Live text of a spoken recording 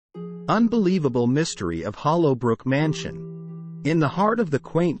Unbelievable mystery of Hollowbrook Mansion. In the heart of the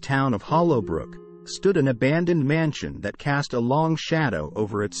quaint town of Hollowbrook stood an abandoned mansion that cast a long shadow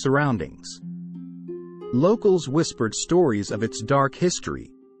over its surroundings. Locals whispered stories of its dark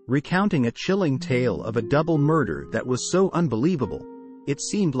history, recounting a chilling tale of a double murder that was so unbelievable, it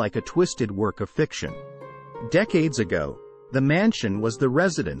seemed like a twisted work of fiction. Decades ago, the mansion was the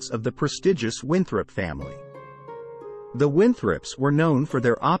residence of the prestigious Winthrop family. The Winthrops were known for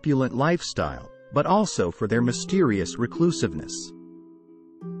their opulent lifestyle, but also for their mysterious reclusiveness.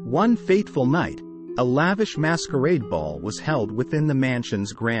 One fateful night, a lavish masquerade ball was held within the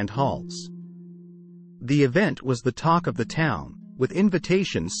mansion's grand halls. The event was the talk of the town, with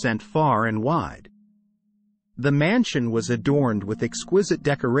invitations sent far and wide. The mansion was adorned with exquisite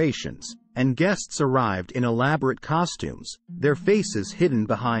decorations, and guests arrived in elaborate costumes, their faces hidden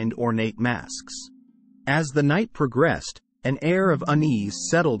behind ornate masks. As the night progressed, an air of unease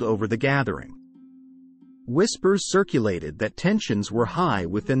settled over the gathering. Whispers circulated that tensions were high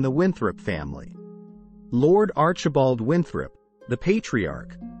within the Winthrop family. Lord Archibald Winthrop, the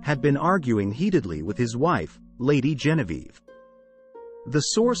patriarch, had been arguing heatedly with his wife, Lady Genevieve. The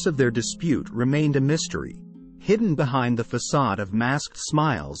source of their dispute remained a mystery, hidden behind the facade of masked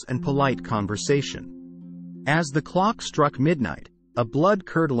smiles and polite conversation. As the clock struck midnight, a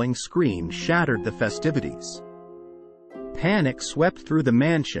blood-curdling scream shattered the festivities. Panic swept through the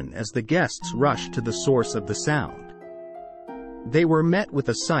mansion as the guests rushed to the source of the sound. They were met with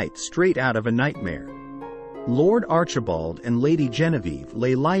a sight straight out of a nightmare. Lord Archibald and Lady Genevieve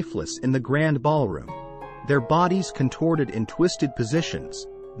lay lifeless in the grand ballroom, their bodies contorted in twisted positions,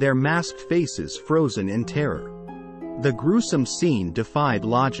 their masked faces frozen in terror. The gruesome scene defied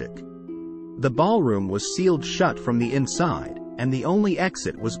logic. The ballroom was sealed shut from the inside, and the only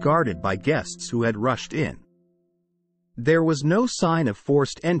exit was guarded by guests who had rushed in. There was no sign of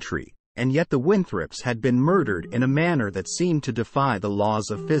forced entry, and yet the Winthrops had been murdered in a manner that seemed to defy the laws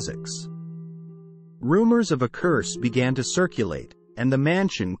of physics. Rumors of a curse began to circulate, and the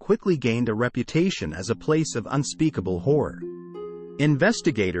mansion quickly gained a reputation as a place of unspeakable horror.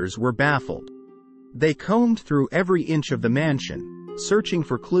 Investigators were baffled. They combed through every inch of the mansion, searching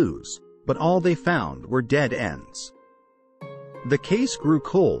for clues, but all they found were dead ends. The case grew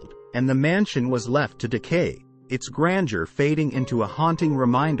cold, and the mansion was left to decay, its grandeur fading into a haunting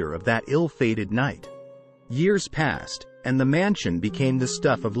reminder of that ill-fated night. Years passed, and the mansion became the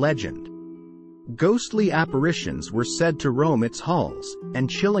stuff of legend. Ghostly apparitions were said to roam its halls, and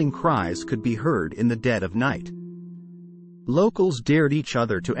chilling cries could be heard in the dead of night. Locals dared each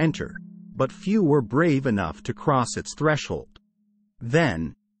other to enter, but few were brave enough to cross its threshold.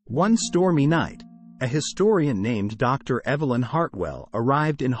 Then, one stormy night, a historian named Dr. Evelyn Hartwell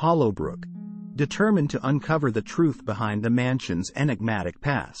arrived in Hollowbrook, determined to uncover the truth behind the mansion's enigmatic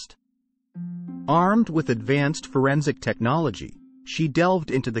past. Armed with advanced forensic technology, she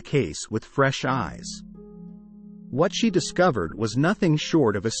delved into the case with fresh eyes. What she discovered was nothing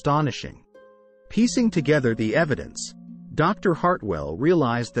short of astonishing. Piecing together the evidence, Dr. Hartwell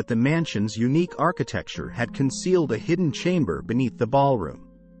realized that the mansion's unique architecture had concealed a hidden chamber beneath the ballroom.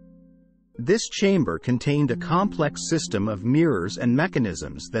 This chamber contained a complex system of mirrors and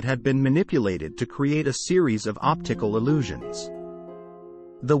mechanisms that had been manipulated to create a series of optical illusions.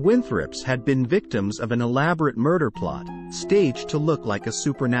 The Winthrops had been victims of an elaborate murder plot, staged to look like a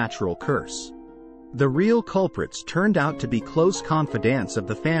supernatural curse. The real culprits turned out to be close confidants of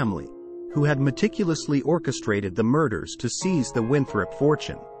the family, who had meticulously orchestrated the murders to seize the Winthrop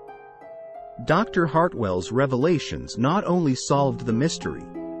fortune. Dr. Hartwell's revelations not only solved the mystery,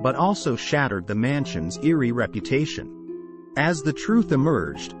 but also shattered the mansion's eerie reputation. As the truth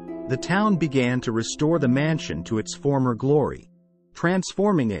emerged, the town began to restore the mansion to its former glory,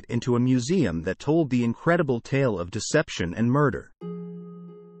 transforming it into a museum that told the incredible tale of deception and murder.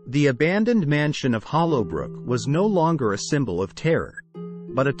 The abandoned mansion of Hollowbrook was no longer a symbol of terror,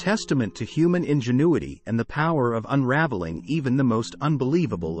 but a testament to human ingenuity and the power of unraveling even the most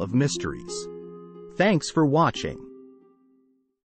unbelievable of mysteries. Thanks for watching.